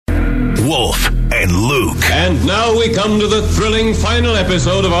Wolf, and Luke. And now we come to the thrilling final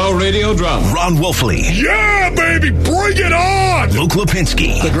episode of our radio drama. Ron Wolfley. Yeah, baby, bring it on! Luke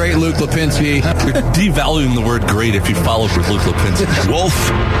Lipinski. The great Luke Lipinski. You're devaluing the word great if you follow with Luke Lipinski.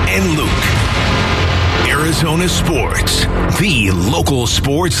 Wolf and Luke. Arizona Sports, the local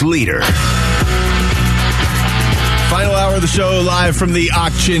sports leader. Final hour of the show, live from the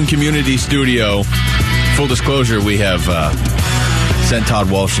Ak-Chin Community Studio. Full disclosure, we have sent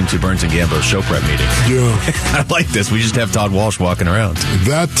Todd Walsh into Burns & Gamble's show prep meeting. Yeah. I like this. We just have Todd Walsh walking around.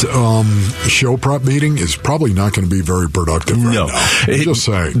 That show prep meeting is probably not going to be very productive right now. I'm just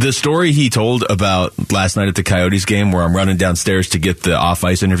saying. The story he told about last night at the Coyotes game where I'm running downstairs to get the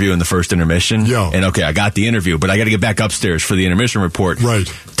off-ice interview in the first intermission. Yeah. And, okay, I got the interview, but I got to get back upstairs for the intermission report. Right.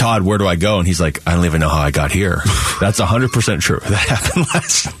 Todd, where do I go? And he's like, I don't even know how I got here. That's 100% true. That happened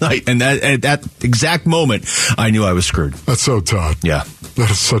last night. And at that exact moment, I knew I was screwed. That's so Todd. Yeah. That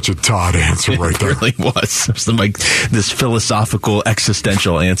is such a Todd answer right there. It really was. It was like this philosophical,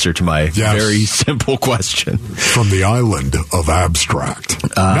 existential answer to my very simple question. From the island of abstract.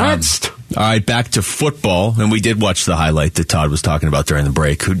 Next. All right, back to football. And we did watch the highlight that Todd was talking about during the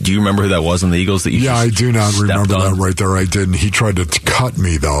break. Do you remember who that was on the Eagles that you I do not remember on? that right there. I didn't. He tried to cut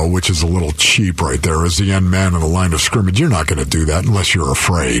me, though, which is a little cheap right there. As the end man in the line of scrimmage, you're not going to do that unless you're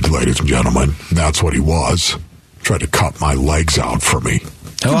afraid, ladies and gentlemen. That's what he was. Tried to cut my legs out for me.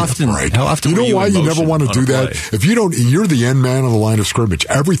 How often? You know why you never want to do that? If you don't, you're the end man on the line of scrimmage.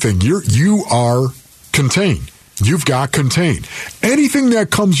 Everything you are contained. You've got contained. Anything that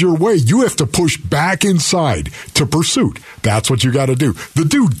comes your way, you have to push back inside to pursuit. That's what you got to do. The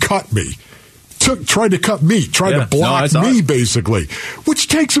dude cut me. Tried to cut me, tried to block me, basically, which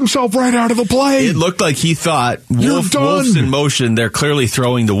takes himself right out of the play. It looked like he thought, Wolf's in motion, they're clearly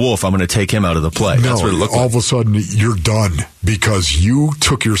throwing to Wolf. I'm going to take him out of the play. No, that's what it looked like. All of a sudden, you're done because you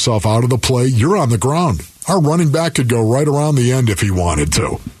took yourself out of the play. You're on the ground. Our running back could go right around the end if he wanted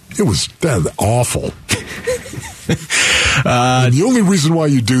to. It was awful. And the only reason why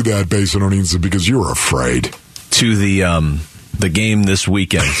you do that, Basinonians, is because you're afraid. To the game this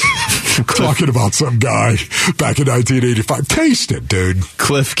weekend. Talking about some guy back in 1985. Taste it, dude.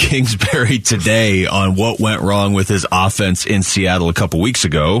 Cliff Kingsbury today on what went wrong with his offense in Seattle a couple weeks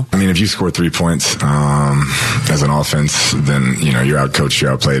ago. I mean, if you score 3 points as an offense, then, you're outcoached,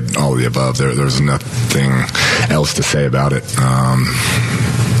 you're outplayed, all of the above. There's nothing else to say about it.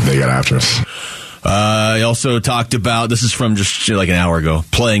 They got after us. He also talked about, this is from just like an hour ago,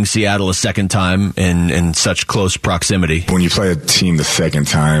 playing Seattle a second time in such close proximity. When you play a team the second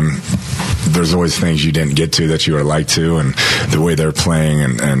time, there's always things you didn't get to that you would like to, and the way they're playing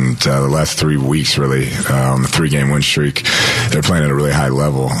and the last 3 weeks, really, on the 3-game win streak, they're playing at a really high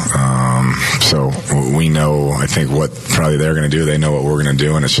level. So we know, I think, what probably they're going to do. They know what we're going to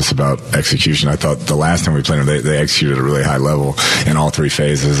do, and it's just about execution. I thought the last time we played them, they executed at a really high level in all 3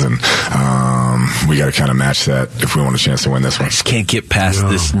 phases, and we got to kind of match that if we want a chance to win this one. I just can't get past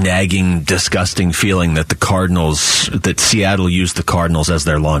this nagging, disgusting feeling that Seattle used the Cardinals as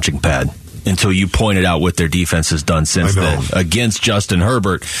their launching pad. Until you pointed out what their defense has done since then against Justin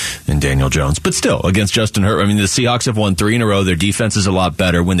Herbert and Daniel Jones. But still, against Justin Herbert, I mean, the Seahawks have won 3 in a row. Their defense is a lot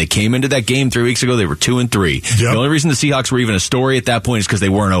better. When they came into that game 3 weeks ago, they were 2-3. Yep. The only reason the Seahawks were even a story at that point is because they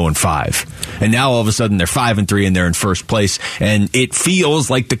weren't 0-5. And now all of a sudden they're 5-3 and they're in first place. And it feels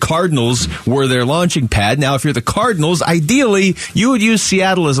like the Cardinals were their launching pad. Now, if you're the Cardinals, ideally you would use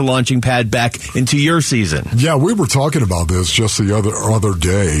Seattle as a launching pad back into your season. Yeah, we were talking about this just the other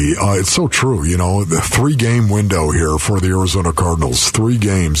day. It's so true. The 3-game window here for the Arizona Cardinals, 3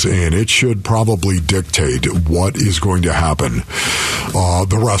 games, and it should probably dictate what is going to happen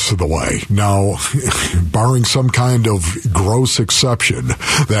the rest of the way. Now, barring some kind of gross exception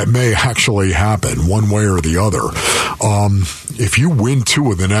that may actually happen one way or the other, if you win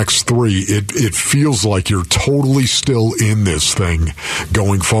 2 of the next 3, it feels like you're totally still in this thing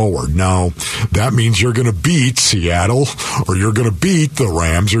going forward. Now, that means you're going to beat Seattle, or you're going to beat the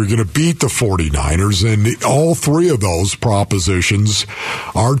Rams, or you're going to beat the 49ers, and all 3 of those propositions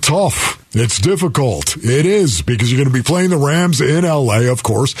are tough. It's difficult. It is, because you're going to be playing the Rams in L.A., of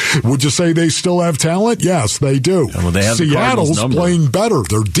course. Would you say they still have talent? Yes, they do. Well, they have Seattle's playing better.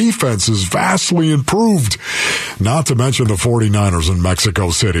 Their defense is vastly improved. Not to mention the 49ers in Mexico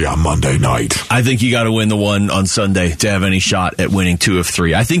City on Monday night. I think you got to win the one on Sunday to have any shot at winning 2 of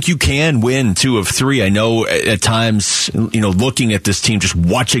 3. I think you can win 2 of 3. I know at times, looking at this team, just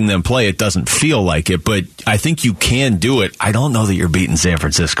watching them play, it doesn't feel like it, but I think you can do it. I don't know that you're beating San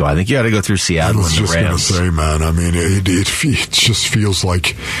Francisco. I think you got to go through Seattle and the Rams. I was just going to say, man, I mean, it just feels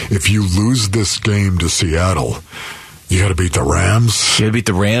like if you lose this game to Seattle, You got to beat the Rams. You got to beat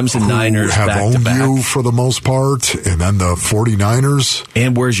the Rams and Niners have back owned to back. you for the most part, and then the 49ers.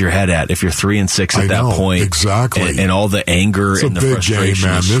 And where's your head at if you're 3-6 at that point? Exactly. And all the anger and the frustration.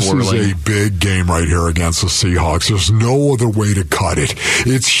 It's a big game, man. This swirling. is a big game right here against the Seahawks. There's no other way to cut it.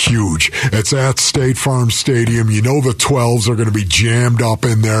 It's huge. It's at State Farm Stadium. You know the 12s are going to be jammed up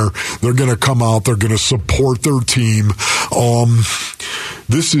in there. They're going to come out. They're going to support their team.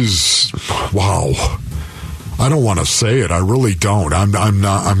 This is, wow. I don't want to say it. I really don't. I'm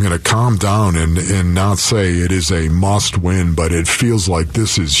not. I'm going to calm down and not say it is a must win, but it feels like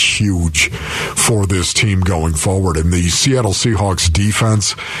this is huge for this team going forward. And the Seattle Seahawks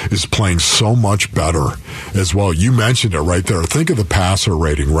defense is playing so much better as well. You mentioned it right there. Think of the passer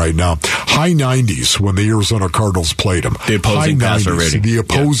rating right now. High 90s when the Arizona Cardinals played them. The opposing passer rating. The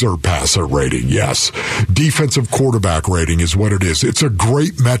opposer passer rating, yes. Defensive quarterback rating is what it is. It's a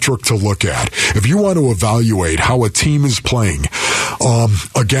great metric to look at. If you want to evaluate how a team is playing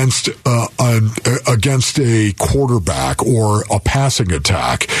against a quarterback or a passing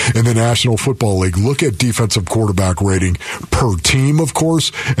attack in the National Football League, look at defensive quarterback rating per team, of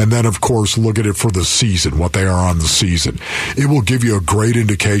course, and then, of course, look at it for the season, what they are on the season. It will give you a great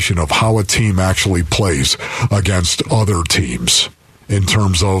indication of how a team actually plays against other teams in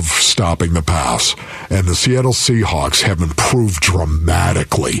terms of stopping the pass. And the Seattle Seahawks have improved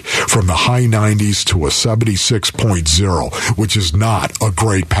dramatically from the high 90s to a 76.0, which is not a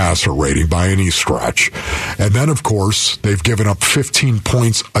great passer rating by any stretch. And then, of course, they've given up 15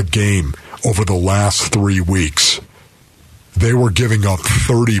 points a game over the last 3 weeks. They were giving up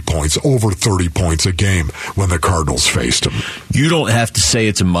 30 points, over 30 points a game when the Cardinals faced them. You don't have to say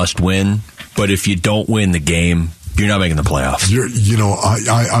it's a must-win, but if you don't win the game, you're not making the playoffs.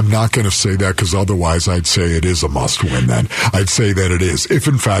 I'm not going to say that because otherwise I'd say it is a must-win then. I'd say that it is. If,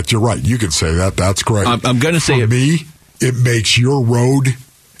 in fact, you're right, you can say that. That's great. I'm going to say For me, it makes your road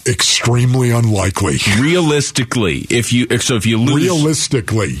extremely unlikely. Realistically, if you lose,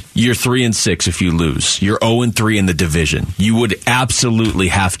 you're 3-6. If you lose, you're 0-3 in the division. You would absolutely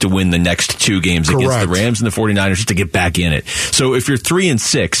have to win the next 2 games against the Rams and the 49ers just to get back in it. So if you're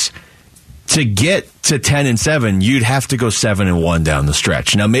 3-6, to get to 10-7, you'd have to go 7-1 down the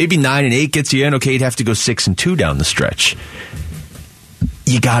stretch. Now, maybe 9-8 gets you in. Okay, you'd have to go 6-2 down the stretch.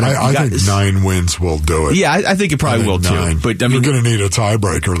 I think 9 wins will do it. Yeah, I think it probably will 9. Too. But I mean, you're going to need a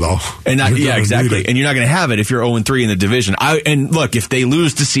tiebreaker, though. Exactly. And you're not going to have it if you're 0-3 in the division. And look, if they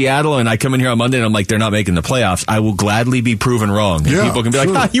lose to Seattle, and I come in here on Monday and I'm like, they're not making the playoffs, I will gladly be proven wrong. And people can be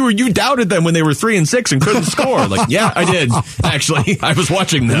like, you doubted them when they were 3-6 and couldn't score. Like, yeah, I did. Actually, I was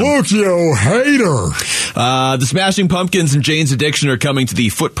watching them. Look, you hater. The Smashing Pumpkins and Jane's Addiction are coming to the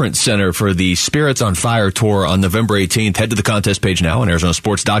Footprint Center for the Spirits on Fire tour on November 18th. Head to the contest page now on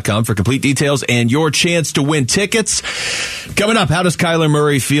ArizonaSports.com for complete details and your chance to win tickets. Coming up, how does Kyler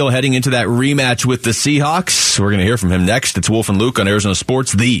Murray feel heading into that rematch with the Seahawks? We're going to hear from him next. It's Wolf and Luke on Arizona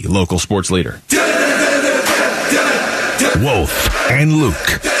Sports, the local sports leader. Wolf and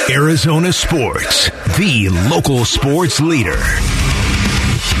Luke, Arizona Sports, the local sports leader.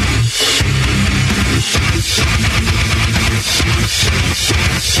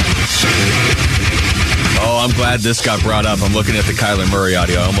 Oh, I'm glad this got brought up. I'm looking at the Kyler Murray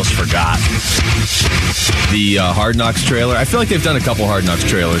audio. I almost forgot. The Hard Knocks trailer. I feel like they've done a couple Hard Knocks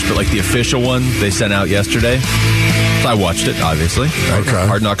trailers, but like the official one they sent out yesterday. So I watched it, obviously. Right? Okay.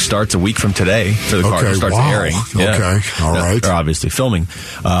 Hard Knocks starts a week from today. So the Cardinals starts airing. Yeah. Okay. All right. They're obviously filming.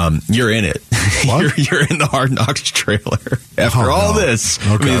 You're in it. What? You're in the Hard Knocks trailer. After all this.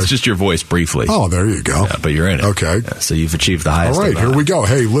 Okay. I mean, it's just your voice briefly. Oh, there you go. Yeah, but you're in it. Okay. Yeah, so you've achieved the highest. All right, here we go.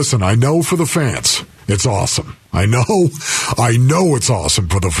 Hey, listen, I know for the fans, it's awesome. I know it's awesome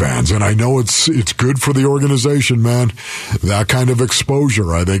for the fans, and I know it's good for the organization, man. That kind of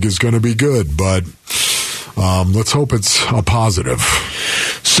exposure, I think, is going to be good, but let's hope it's a positive.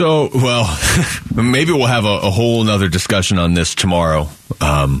 So, well, maybe we'll have a whole nother discussion on this tomorrow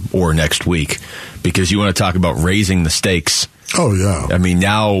or next week, because you want to talk about raising the stakes. Oh, yeah. I mean,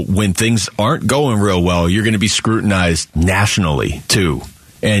 now when things aren't going real well, you're going to be scrutinized nationally, too.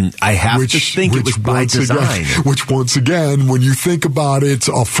 And I have to think it was by design. Which, once again, when you think about it,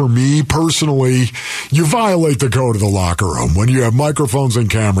 for me personally, you violate the code of the locker room when you have microphones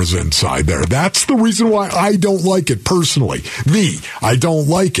and cameras inside there. That's the reason why I don't like it personally. I don't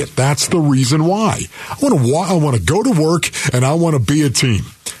like it. That's the reason why. I want to go to work, and I want to be a team.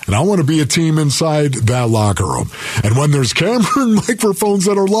 And I want to be a team inside that locker room. And when there's camera and microphones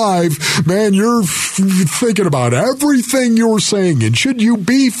that are live, man, you're thinking about everything you're saying. And should you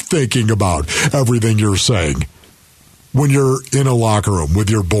be thinking about everything you're saying when you're in a locker room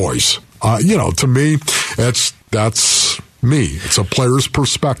with your boys? To me, That's me. It's a player's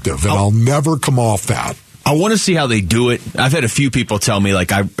perspective, and I'll never come off that. I want to see how they do it. I've had a few people tell me,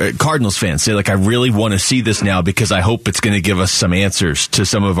 Cardinals fans say, I really want to see this now because I hope it's going to give us some answers to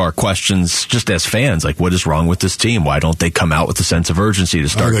some of our questions just as fans. Like, what is wrong with this team? Why don't they come out with a sense of urgency to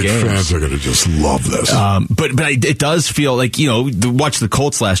start games? Fans are going to just love this. But it does feel like, watch the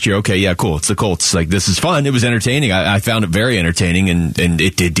Colts last year. Okay, yeah, cool. It's the Colts. Like, this is fun. It was entertaining. I found it very entertaining, and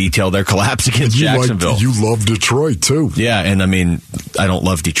it did detail their collapse against Jacksonville. You love Detroit, too. Yeah, and I mean, I don't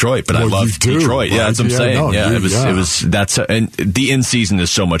love Detroit, but I love Detroit. Right? Yeah, that's what I'm saying. And the in season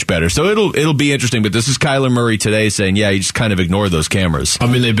is so much better. So it'll be interesting. But this is Kyler Murray today saying, yeah, you just kind of ignore those cameras. I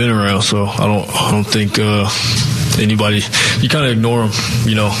mean, they've been around, so I don't think anybody, you kind of ignore them,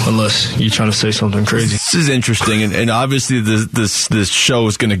 unless you're trying to say something crazy. This is interesting, and obviously this show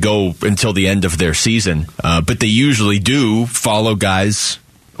is going to go until the end of their season. But they usually do follow guys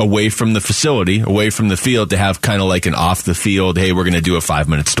away from the facility, away from the field, to have kind of like an off the field, hey, we're going to do a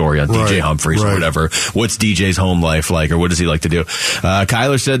 5-minute story on DJ Humphries or whatever. What's DJ's home life like, or what does he like to do?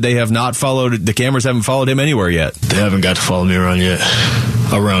 Kyler said they have not followed, the cameras haven't followed him anywhere yet. They haven't got to follow me around yet.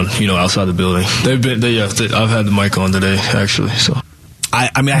 Around, outside the building. I've had the mic on today, actually, so.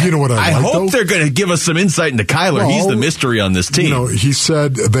 I mean, I hope they're going to give us some insight into Kyler. Well, he's the mystery on this team. He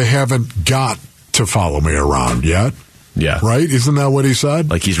said they haven't got to follow me around yet. Yeah. Right? Isn't that what he said?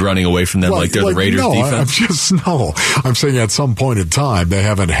 Like he's running away from them like they're the Raiders defense? I'm saying at some point in time, they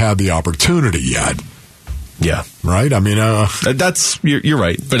haven't had the opportunity yet. Yeah. Right? I mean, you're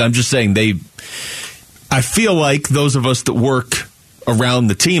right. But I'm just saying I feel like those of us that work around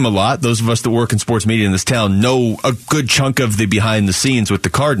the team a lot, those of us that work in sports media in this town, know a good chunk of the behind the scenes with the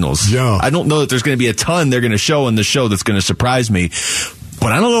Cardinals. Yeah. I don't know that there's going to be a ton they're going to show on the show that's going to surprise me,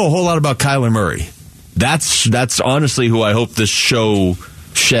 but I don't know a whole lot about Kyler Murray. That's honestly who I hope this show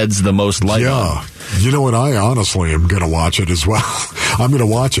sheds the most light on. You know what? I honestly am going to watch it as well. I'm going to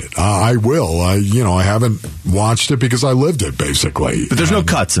watch it. I will. I haven't watched it because I lived it, basically. But there's no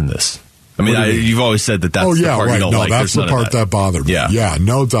cuts in this. I mean, you've always said that's the part you don't like. That's the part that bothered me. Yeah,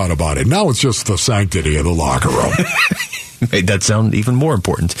 no doubt about it. Now it's just the sanctity of the locker room. Made that sound even more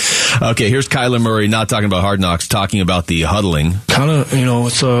important. Okay, here's Kyler Murray, not talking about Hard Knocks, talking about the huddling. Kind of,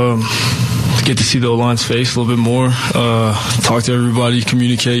 it's get to see the O-line's face a little bit more, talk to everybody,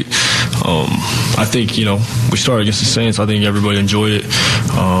 communicate. I think, we started against the Saints. I think everybody enjoyed it.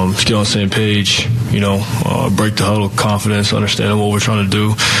 Just get on the same page, break the huddle, confidence, understanding what we're trying to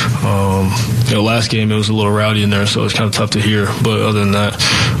do. Last game it was a little rowdy in there, so it's kind of tough to hear. But other than that,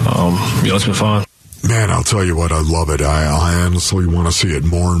 it's been fine. Man, I'll tell you what, I love it. I honestly want to see it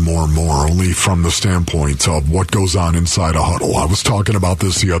more and more and more, only from the standpoint of what goes on inside a huddle. I was talking about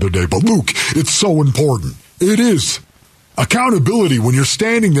this the other day, but Luke, it's so important. It is. Accountability, when you're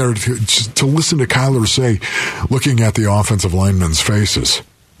standing there to listen to Kyler say, looking at the offensive linemen's faces.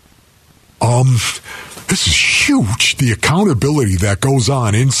 This is huge, the accountability that goes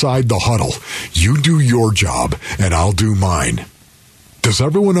on inside the huddle. You do your job, and I'll do mine. Does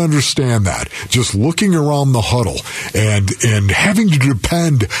everyone understand that? Just looking around the huddle and having to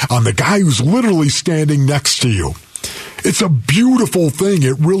depend on the guy who's literally standing next to you. It's a beautiful thing.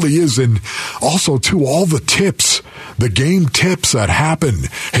 It really is. And also, too, all the tips, the game tips that happen.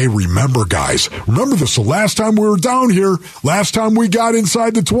 Hey, remember, guys, remember this. The last time we were down here, last time we got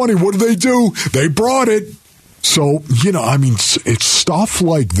inside the 20, what did they do? They brought it. So, it's stuff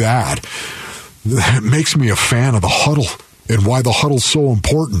like that makes me a fan of the huddle. And why the huddle's so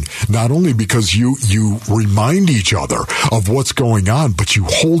important, not only because you remind each other of what's going on, but you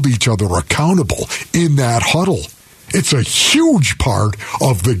hold each other accountable in that huddle. It's a huge part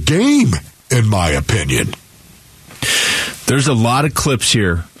of the game, in my opinion. There's a lot of clips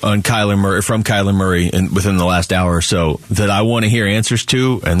here on Kyler Murray within the last hour or so that I want to hear answers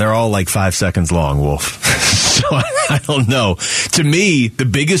to, and they're all like 5 seconds long, Wolf. So I don't know. To me, the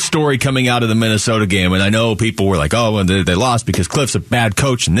biggest story coming out of the Minnesota game, and I know people were like, oh, they lost because Cliff's a bad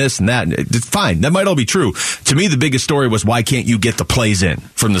coach and this and that. It's fine. That might all be true. To me, the biggest story was, why can't you get the plays in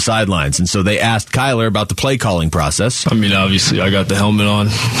from the sidelines? And so they asked Kyler about the play calling process. I mean, obviously, I got the helmet on.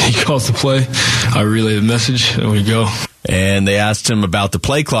 He calls the play. I relay the message, and we go. And they asked him about the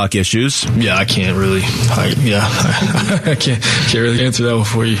play clock issues. Yeah, I can't really. I can't really answer that one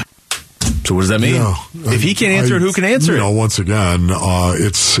for you. So what does that mean? If he can't answer it, who can answer it? Once again,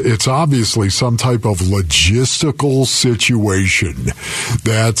 it's obviously some type of logistical situation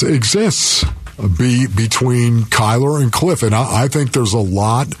that exists be between Kyler and Cliff. And I think there's a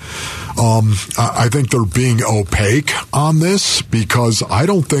lot. I think they're being opaque on this because I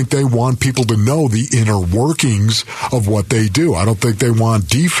don't think they want people to know the inner workings of what they do. I don't think they want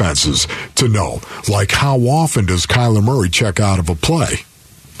defenses to know. Like, how often does Kyler Murray check out of a play?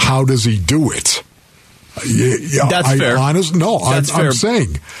 How does he do it? Yeah, that's fair. I'm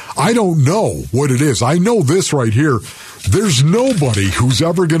saying I don't know what it is. I know this right here. There's nobody who's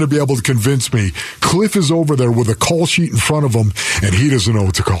ever going to be able to convince me Cliff is over there with a call sheet in front of him and he doesn't know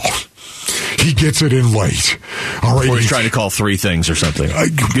what to call. He gets it in late. All right, or he's trying to call three things or something.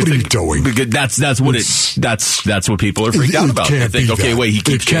 What are you doing? That's what people are freaked out about. They think, okay, wait, he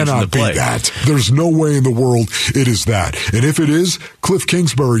keeps changing the play. It cannot be that. There's no way in the world it is that. And if it is, Cliff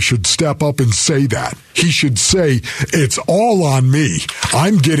Kingsbury should step up and say that. He should say, it's all on me.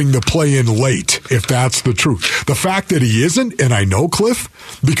 I'm getting the play in late, if that's the truth. The fact that he isn't, and I know Cliff,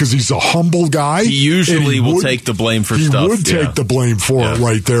 because he's a humble guy. He usually will take the blame for stuff. He would take the blame for it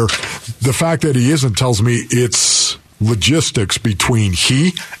right there. The fact that he isn't tells me it's logistics between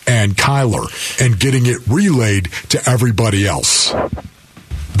he and Kyler and getting it relayed to everybody else.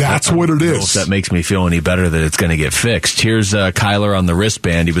 That's what it is. If that makes me feel any better that it's going to get fixed. Here's Kyler on the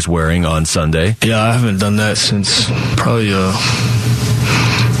wristband he was wearing on Sunday. Yeah, I haven't done that since probably, I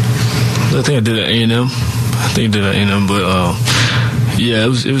think I did at A&M. But yeah, it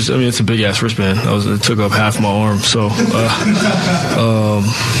was. I mean, it's a big ass wristband. It took up half my arm, so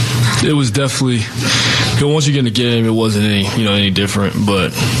it was definitely. Once you get in the game, it wasn't any different,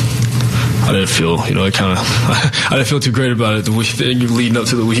 but I didn't feel, I didn't feel too great about it the week leading up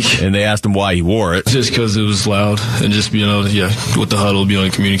to the week. And they asked him why he wore it. Just because it was loud and just being able to, with the huddle, being able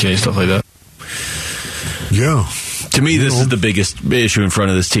to communicate, stuff like that. Yeah. To me, this is the biggest issue in front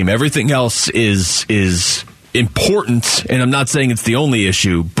of this team. Everything else is important, and I'm not saying it's the only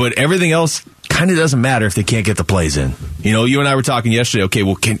issue, but everything else kind of doesn't matter if they can't get the plays in. You and I were talking yesterday, okay,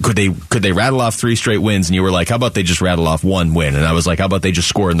 well, could they rattle off 3 straight wins? And you were like, how about they just rattle off 1 win? And I was like, how about they just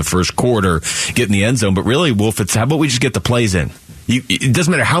score in the first quarter, get in the end zone? But really, Wolf, how about we just get the plays in? It doesn't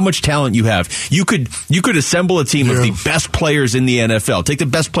matter how much talent you have. You could assemble a team of the best players in the NFL. Take the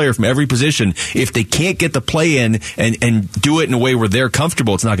best player from every position. If they can't get the play in and do it in a way where they're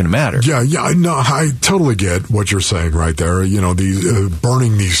comfortable, it's not going to matter. Yeah, no, I totally get what you're saying right there. These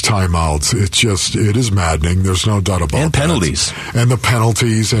burning these timeouts, it is maddening. There's no doubt about that. And penalties. And the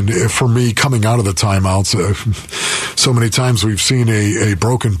penalties. And for me, coming out of the timeouts, so many times we've seen a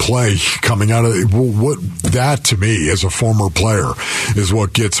broken play coming out of that to me as a former player is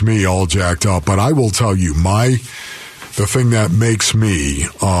what gets me all jacked up. But I will tell you, the thing that makes me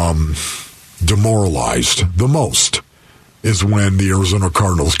demoralized the most is when the Arizona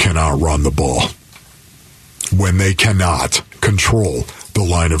Cardinals cannot run the ball, when they cannot control the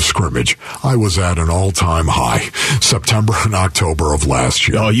line of scrimmage. I was at an all-time high September and October of last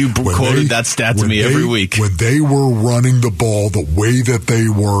year. Oh, you quoted that stat to me every week. When they were running the ball the way that they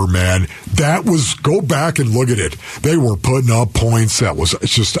were, man, go back and look at it. They were putting up points that was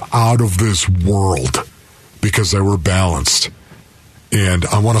just out of this world because they were balanced. And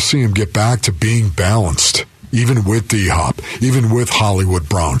I want to see them get back to being balanced, even with D-Hop, even with Hollywood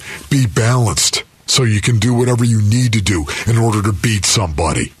Brown. Be balanced, so you can do whatever you need to do in order to beat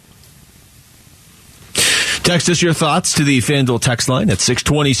somebody. Text us your thoughts to the FanDuel text line at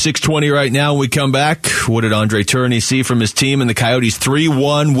 620 right now. When we come back, what did Andre Tourigny see from his team in the Coyotes'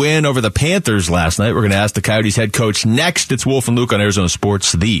 3-1 win over the Panthers last night? We're going to ask the Coyotes head coach next. It's Wolf and Luke on Arizona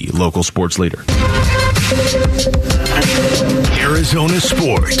Sports, the local sports leader. Arizona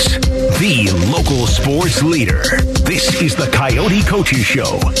Sports, the local sports leader. This is the Coyote Coaches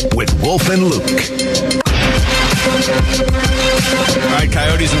Show with Wolf and Luke. All right,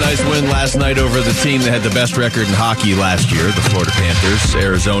 Coyotes, a nice win last night over the team that had the best record in hockey last year, the Florida Panthers.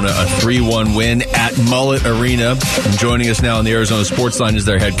 Arizona, a 3-1 win at Mullet Arena. And joining us now on the Arizona Sports Line is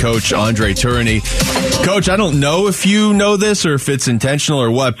their head coach, Andre Tourigny. Coach, I don't know if you know this or if it's intentional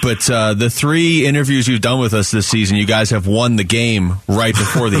or what, but the 3 interviews you've done with us this season, you guys have won the game right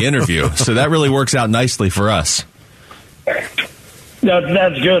before the interview. So that really works out nicely for us.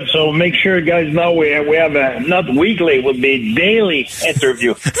 That's good. So make sure guys know we have a not weekly, it would be daily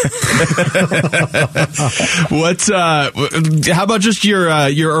interview. How about just your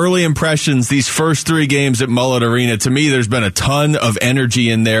early impressions? These first 3 games at Mullet Arena. To me, there's been a ton of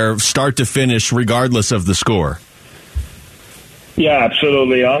energy in there, start to finish, regardless of the score. Yeah,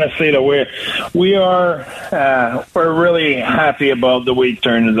 absolutely. Honestly, we're really happy about the way it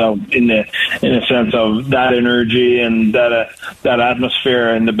turns out in the sense of that energy and that atmosphere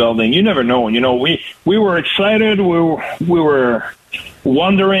in the building. You never know. We were excited. We were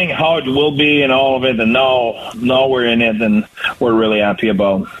wondering how it will be and all of it, and now we're in it, and we're really happy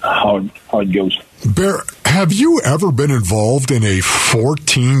about how it goes. Bear, have you ever been involved in a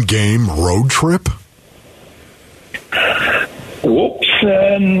 14-game road trip? Whoops,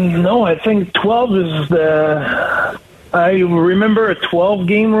 no, I think 12 is the... I remember a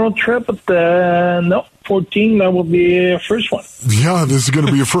 12-game road trip, but no, 14, that will be the first one. Yeah, this is going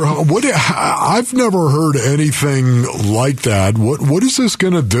to be a first. I've never heard anything like that. What is this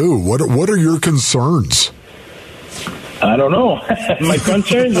going to do? What are your concerns? I don't know. My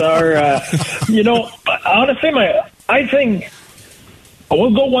concerns are, honestly, I think I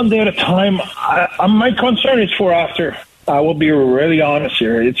will go one day at a time. My concern is for after. I will be really honest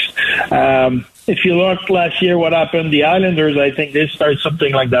here. It's if you look last year, what happened, the Islanders, I think they started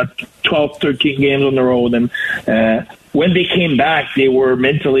something like that, 12, 13 games on the road. And when they came back, they were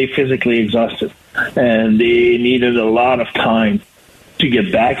mentally, physically exhausted. And they needed a lot of time to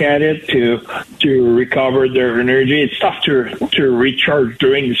get back at it, to recover their energy. It's tough to recharge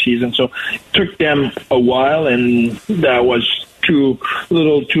during the season. So it took them a while, and that was too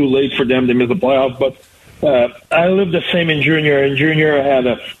late for them to miss the playoff. But I lived the same in junior. In junior, I had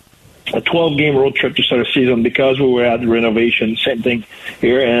a 12-game road trip to start the season because we were at renovation. Same thing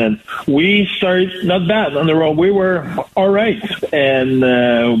here. And we started not bad on the road. We were all right. And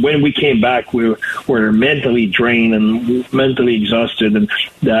when we came back, we were mentally drained and mentally exhausted, and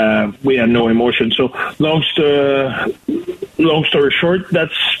we had no emotion. So long story short,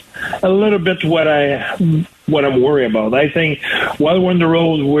 that's a little bit what I'm worried about. I think while we're on the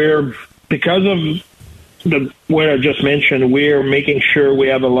road, because of what I just mentioned, we're making sure we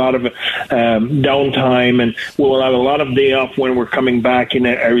have a lot of downtime, and we'll have a lot of day off when we're coming back in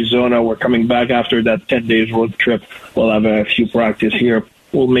Arizona. We're coming back after that 10 days road trip. We'll have a few practice here.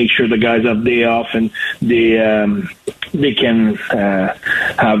 We'll make sure the guys have day off, and they can have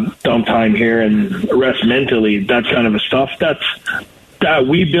downtime here and rest mentally. That kind of stuff.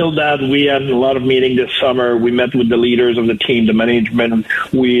 We build that. We had a lot of meetings this summer. We met with the leaders of the team, the management.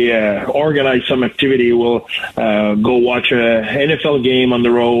 We organized some activity. We'll go watch a NFL game on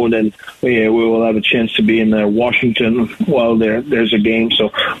the road, and we will have a chance to be in Washington while there's a game. So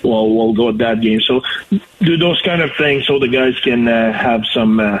we'll go at that game. So do those kind of things so the guys can have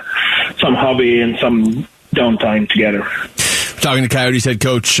some hobby and some downtime together. Talking to Coyotes head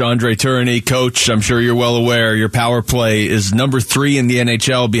coach Andre Tourigny. Coach, I'm sure you're well aware your power play is number 3 in the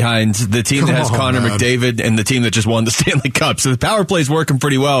NHL behind the team that has Connor McDavid and the team that just won the Stanley Cup. So the power play is working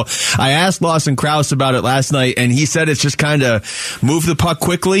pretty well. I asked Lawson Krause about it last night, and he said it's just kind of move the puck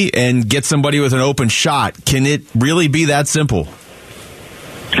quickly and get somebody with an open shot. Can it really be that simple?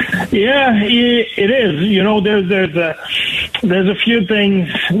 Yeah, it is. You know, there's a few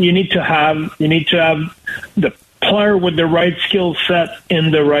things you need to have. You need to have the player with the right skill set in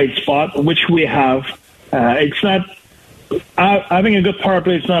the right spot, which we have. It's not having a good power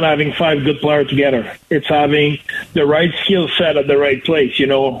play. It's not having 5 good players together. It's having the right skill set at the right place. You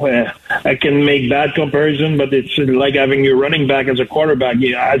know, I can make bad comparison, but it's like having your running back as a quarterback.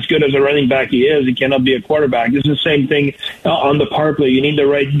 As good as a running back he is, he cannot be a quarterback. It's the same thing on the power play. You need the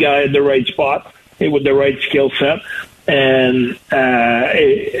right guy at the right spot with the right skill set. And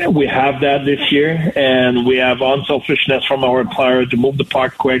we have that this year, and we have unselfishness from our player to move the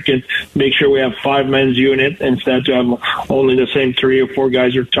puck quick and make sure we have 5-men's unit instead to have only the same 3 or 4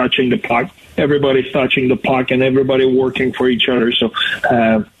 guys are touching the puck. Everybody's touching the puck and everybody working for each other. So,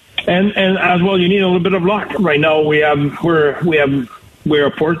 and as well, you need a little bit of luck. Right now, we're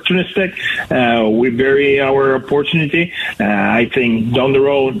opportunistic. We vary our opportunity. I think down the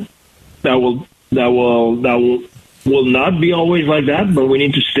road that will not be always like that, but we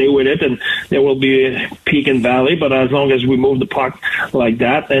need to stay with it, and there will be a peak and valley. But as long as we move the puck like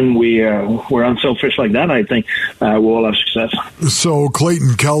that and we're unselfish like that, I think we'll have success. So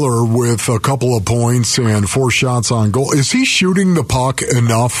Clayton Keller with a couple of points and 4 shots on goal. Is he shooting the puck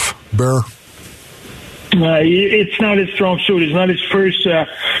enough, Bear? It's not his strong suit. It's not his first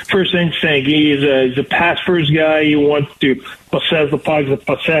instinct. He's a pass-first guy. He wants to possess the puck. He's a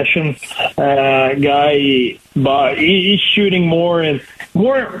possession guy. But he's shooting more, and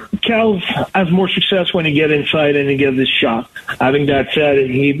Cal has more success when he gets inside and he gets his shot. Having that said,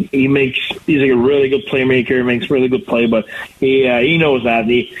 he's a really good playmaker, makes really good play, but he knows that.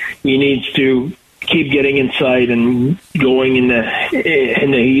 He needs to keep getting inside and going in the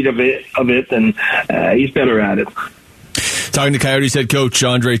heat of it, and he's better at it. Talking to Coyotes head coach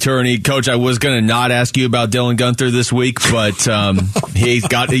Andre Tourigny. Coach, I was going to not ask you about Dylan Guenther this week, but he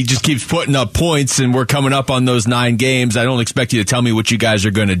just keeps putting up points, and we're coming up on those 9 games. I don't expect you to tell me what you guys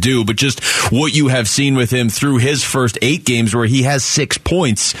are going to do, but just what you have seen with him through his first 8 games where he has 6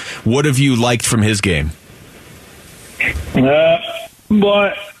 points. What have you liked from his game?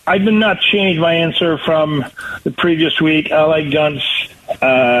 But I did not change my answer from the previous week. I like Gunt's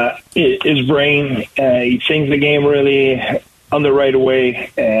his brain. He thinks the game really on the right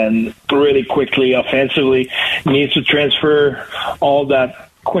way and really quickly offensively. He needs to transfer all that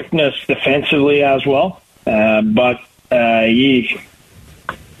quickness defensively as well. But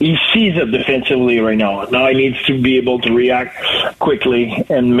he sees it defensively right now. Now he needs to be able to react quickly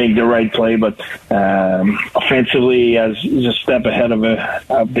and make the right play. But offensively, he's a step ahead of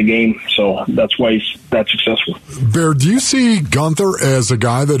the game. So that's why he's that successful. Bear, do you see Guenther as a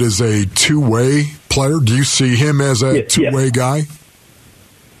guy that is a two-way player? Do you see him as a two-way guy?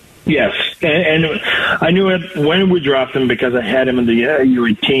 Yes. And I knew it when we drafted him because I had him in the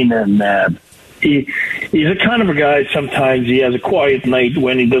U18, and he's a kind of a guy, sometimes he has a quiet night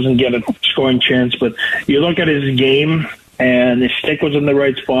when he doesn't get a scoring chance, but you look at his game and his stick was in the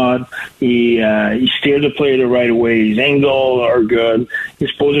right spot. He steered the play the right way. His angle are good.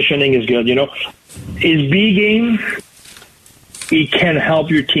 His positioning is good. His B game, he can help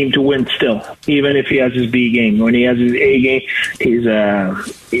your team to win still, even if he has his B game. When he has his A game, he's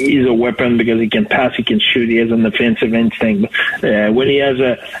a weapon because he can pass, he can shoot, he has an offensive instinct. When he has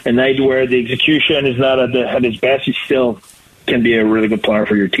a night where the execution is not at his best, he still can be a really good player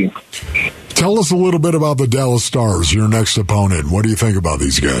for your team. Tell us a little bit about the Dallas Stars, your next opponent. What do you think about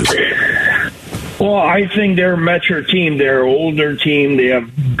these guys? Well, I think they're a mature team. They're an older team. They have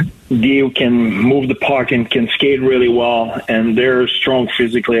D who can move the puck and can skate really well, and they're strong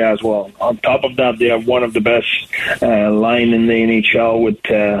physically as well. On top of that, they have one of the best line in the NHL with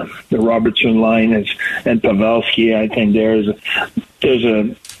the Robertson line and Pavelski. I think there's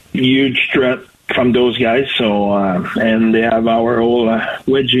a huge threat from those guys. So and they have our whole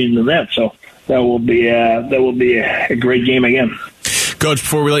wedgie in the net. So that will be a great game again. Coach,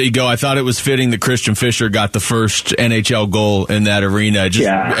 before we let you go, I thought it was fitting that Christian Fischer got the first NHL goal in that arena.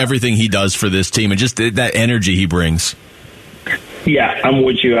 Everything he does for this team and just that energy he brings. Yeah, I'm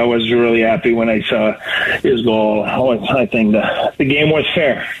with you. I was really happy when I saw his goal. I think the game was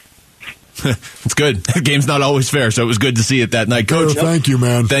fair. It's good. The game's not always fair, so it was good to see it that night. Coach, thank you,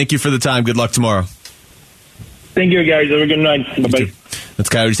 man. Thank you for the time. Good luck tomorrow. Thank you, guys. Have a good night. Bye-bye. That's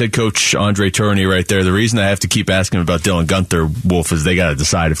Coyotes head coach Andre Tourigny right there. The reason I have to keep asking him about Dylan Guenther, Wolf, is they got to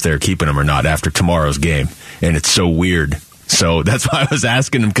decide if they're keeping him or not after tomorrow's game. And it's so weird. So that's why I was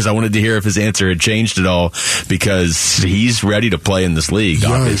asking him, because I wanted to hear if his answer had changed at all, because he's ready to play in this league,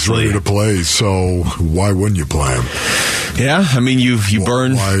 obviously. He's ready to play, so why wouldn't you play him? Yeah, I mean, you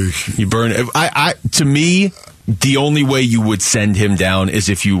burn. To me, the only way you would send him down is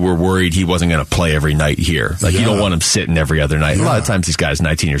if you were worried he wasn't going to play every night here. Like, you don't want him sitting every other night. Yeah. A lot of times these guys,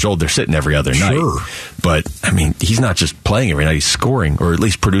 19 years old, they're sitting every other night. But, I mean, he's not just playing every night. He's scoring, or at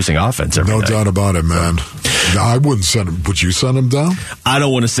least producing offense every night. No doubt about it, man. I wouldn't send him. Would you send him down? I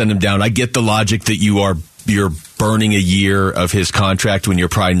don't want to send him down. I get the logic that you're burning a year of his contract when you're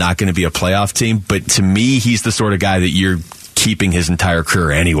probably not going to be a playoff team. But to me, he's the sort of guy that you're keeping his entire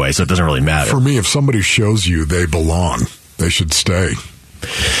career anyway, so it doesn't really matter. For me, if somebody shows you they belong, they should stay.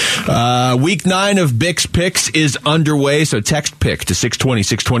 Week 9 of Bick's Picks is underway, so text PICK to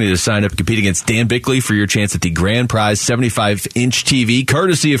 620-620 to sign up and compete against Dan Bickley for your chance at the grand prize 75-inch TV,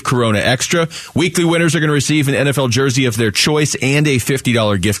 courtesy of Corona Extra. Weekly winners are going to receive an NFL jersey of their choice and a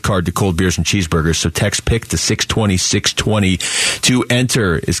 $50 gift card to Cold Beers and Cheeseburgers, so text PICK to 620-620 to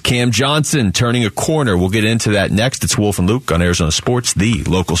enter. Is Cam Johnson turning a corner? We'll get into that next. It's Wolf and Luke on Arizona Sports, the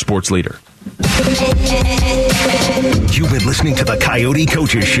local sports leader. You've been listening to the Coyote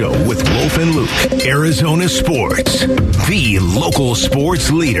Coaches Show with Wolf and Luke. Arizona Sports, the local sports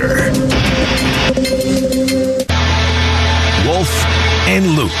leader. Wolf and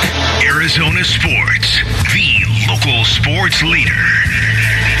Luke. Arizona Sports, the local sports leader.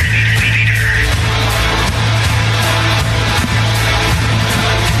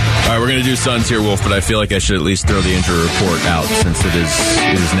 All right, we're going to do Suns here, Wolf, but I feel like I should at least throw the injury report out since it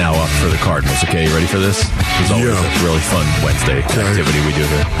is now up for the Cardinals. Okay, you ready for this? It's always a really fun Wednesday activity we do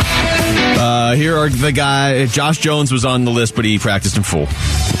here. Here are the guys. Josh Jones was on the list, but he practiced in full,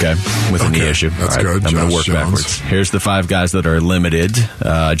 with a knee issue. That's good. I'm going to work backwards. Here's the 5 guys that are limited.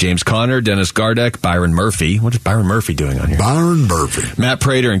 James Conner, Dennis Gardeck, Byron Murphy. What is Byron Murphy doing on here? Byron Murphy. Matt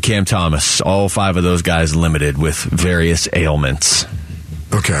Prater and Cam Thomas. All 5 of those guys limited with various ailments.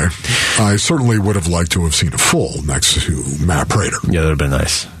 Okay. I certainly would have liked to have seen a full next to Matt Prater. Yeah, that would have been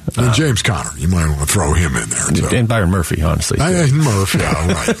nice. And James Conner, you might want to throw him in there, too. And Byron Murphy, honestly. Murphy,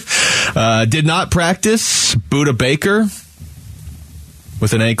 yeah, right. Did not practice. Budda Baker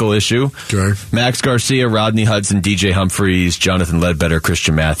with an ankle issue. Okay. Max Garcia, Rodney Hudson, DJ Humphries, Jonathan Ledbetter,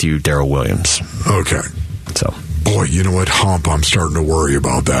 Christian Matthew, Darrell Williams. Okay. So, boy, you know what, Hump, I'm starting to worry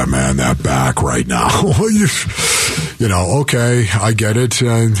about that, man, that back right now. Okay, I get it.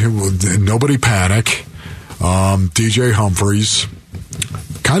 Nobody panic. DJ Humphries,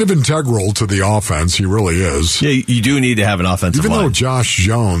 kind of integral to the offense. He really is. Yeah, you do need to have an offensive line. Even though Josh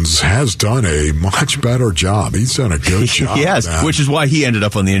Jones has done a much better job. He's done a good job. He has, which is why he ended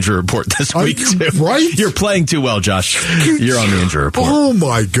up on the injury report this week, too. Right? You're playing too well, Josh. You're on the injury report. Oh,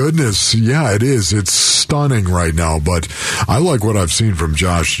 my goodness. Yeah, it is. It's stunning right now, but I like what I've seen from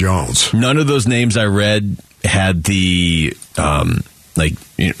Josh Jones. None of those names I read had the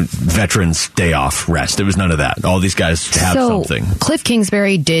veterans day off rest. There was none of that. All these guys have something. Cliff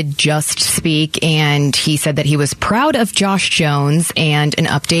Kingsbury did just speak, and he said that he was proud of Josh Jones and an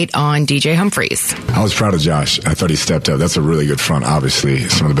update on DJ Humphries. I was proud of Josh. I thought he stepped up. That's a really good front, obviously.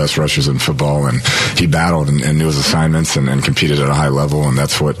 Some of the best rushers in football, and he battled and knew his assignments and competed at a high level, and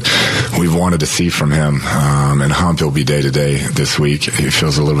that's what we've wanted to see from him. And Hump will be day-to-day this week. He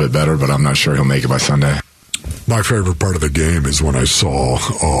feels a little bit better, but I'm not sure he'll make it by Sunday. My favorite part of the game is when I saw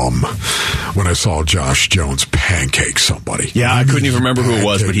Josh Jones pancake somebody. Yeah, I couldn't even remember who it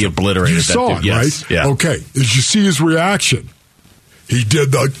was, but he obliterated that dude. You saw it, yes. right? Yeah. Okay. Did you see his reaction? He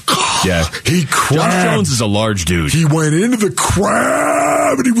did the... Yeah. He crabbed. Josh Jones is a large dude. He went into the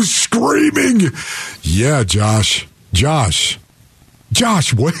crab, and he was screaming. Yeah, Josh,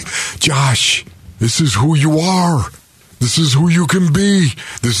 what? Josh, this is who you are. This is who you can be.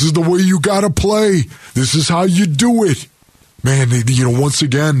 This is the way you got to play. This is how you do it. Man, once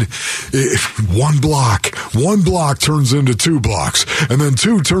again, one block turns into 2 blocks, and then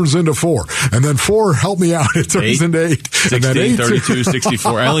 2 turns into 4, and then 4, help me out, it turns into 8. 16, 32,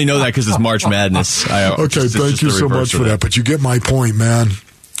 64. I only know that because it's March Madness. Okay, thank you so much for that, but you get my point, man.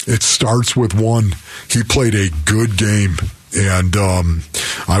 It starts with 1. He played a good game. And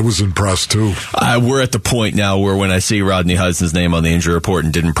I was impressed, too. We're at the point now where when I see Rodney Hudson's name on the injury report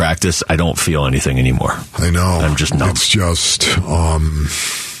and didn't practice, I don't feel anything anymore. I know. I'm just numb. It's just,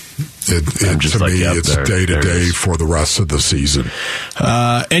 it's day-to-day for the rest of the season.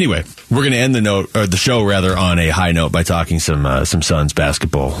 Anyway, we're going to end the show on a high note by talking some Suns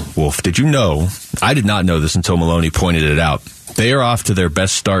basketball. Wolf, did you know, I did not know this until Maloney pointed it out, they are off to their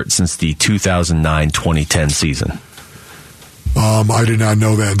best start since the 2009-2010 season. I did not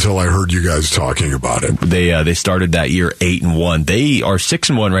know that until I heard you guys talking about it. They started that year 8-1. They are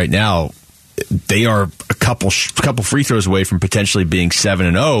 6-1 right now. They are a couple free throws away from potentially being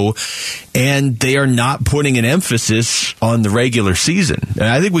 7-0, and they are not putting an emphasis on the regular season. And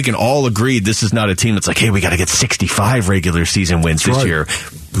I think we can all agree this is not a team that's like, hey, we got to get 65 regular season wins this year.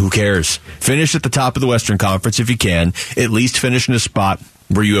 Who cares? Finish at the top of the Western Conference if you can. At least finish in a spot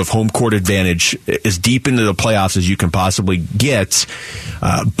where you have home court advantage as deep into the playoffs as you can possibly get.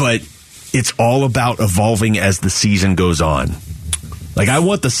 But it's all about evolving as the season goes on. Like, I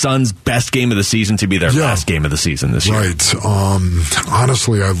want the Suns' best game of the season to be their last game of the season this year. Right.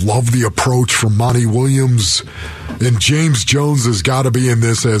 Honestly, I love the approach from Monty Williams. And James Jones has got to be in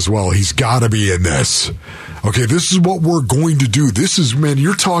this as well. He's got to be in this. Okay, this is what we're going to do. This is, man,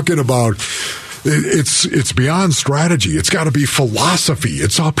 you're talking about... It's beyond strategy. It's got to be philosophy.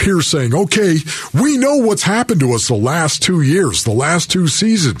 It's up here saying, okay, we know what's happened to us the last 2 years, the last 2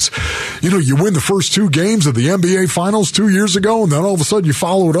 seasons. You win the first 2 games of the NBA Finals 2 years ago, and then all of a sudden you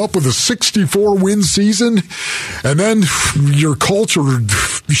follow it up with a 64-win season, and then your culture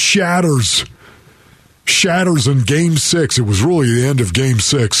shatters in Game 6. It was really the end of Game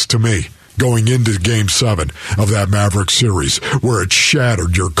 6 to me. Going into Game 7 of that Maverick series, where it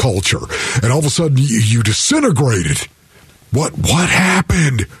shattered your culture, and all of a sudden you disintegrated. What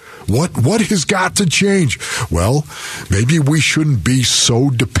happened? What has got to change? Well, maybe we shouldn't be so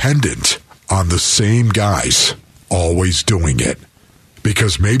dependent on the same guys always doing it.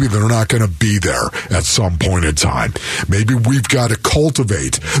 Because maybe they're not going to be there at some point in time. Maybe we've got to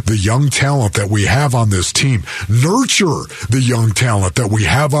cultivate the young talent that we have on this team, nurture the young talent that we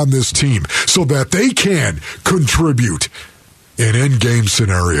have on this team so that they can contribute in in-game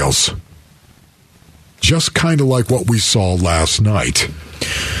scenarios. Just kind of like what we saw last night.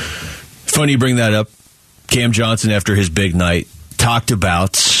 Funny you bring that up. Cam Johnson, after his big night, talked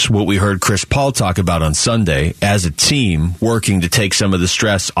about what we heard Chris Paul talk about on Sunday as a team working to take some of the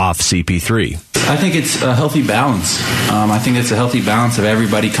stress off CP3. I think it's a healthy balance. I think it's a healthy balance of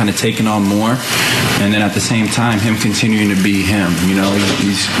everybody kind of taking on more, and then at the same time, him continuing to be him. You know,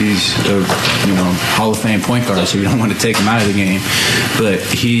 he's a Hall of Fame point guard, so you don't want to take him out of the game. But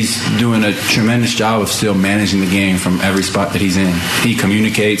he's doing a tremendous job of still managing the game from every spot that he's in. He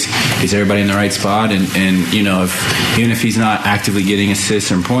communicates, gets everybody in the right spot, and even if he's not actively getting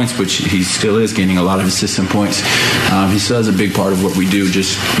assists and points, which he still is getting a lot of assists and points, he still has a big part of what we do,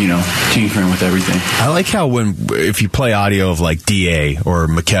 just, tinkering with everything. I like how if you play audio of like DA or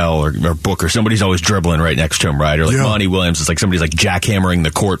McKell or Booker, somebody's always dribbling right next to him, right? Or like Monty Williams, it's like somebody's like jackhammering the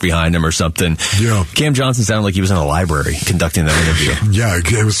court behind him or something. Yeah. Cam Johnson sounded like he was in a library conducting that interview. Yeah,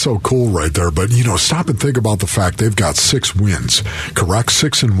 it was so cool right there. But, stop and think about the fact they've got 6 wins, correct?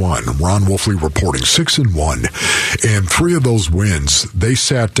 6-1. Ron Wolfley reporting 6-1. And 3 of those wins, they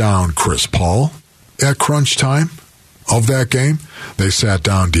sat down Chris Paul at crunch time of that game. They sat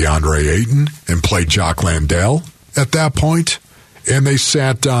down DeAndre Ayton and played Jock Landale at that point. And they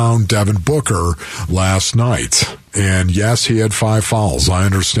sat down Devin Booker last night. And yes, he had 5 fouls. I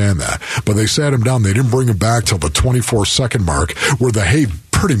understand that. But they sat him down. They didn't bring him back till the 24-second mark, where the hay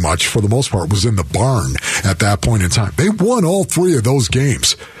pretty much, for the most part, was in the barn at that point in time. They won all 3 of those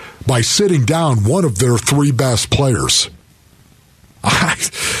games by sitting down one of their 3 best players.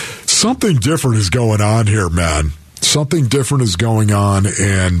 Something different is going on here, man. Something different is going on,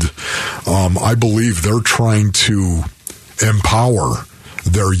 and I believe they're trying to empower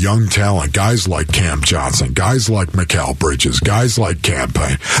their young talent, guys like Cam Johnson, guys like Mikal Bridges, guys like Cam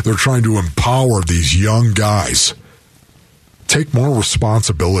Payne. They're trying to empower these young guys. Take more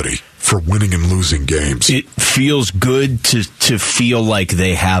responsibility for winning and losing games. It feels good to feel like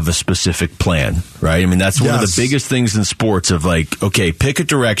they have a specific plan, right? I mean, that's one of the biggest things in sports of like, okay, pick a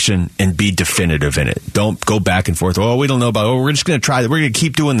direction and be definitive in it. Don't go back and forth. Oh, we don't know about, we're just going to try that. We're going to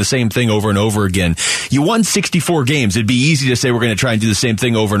keep doing the same thing over and over again. You won 64 games. It'd be easy to say we're going to try and do the same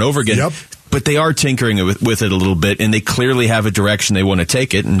thing over and over again. Yep. But they are tinkering with it a little bit, and they clearly have a direction they want to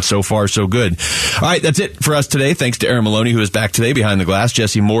take it, and so far, so good. All right, that's it for us today. Thanks to Aaron Maloney, who is back today behind the glass.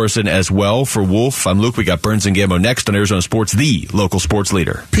 Jesse Morrison as well. For Wolf, I'm Luke. We got Burns and Gambo next on Arizona Sports, the local sports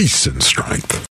leader. Peace and strength.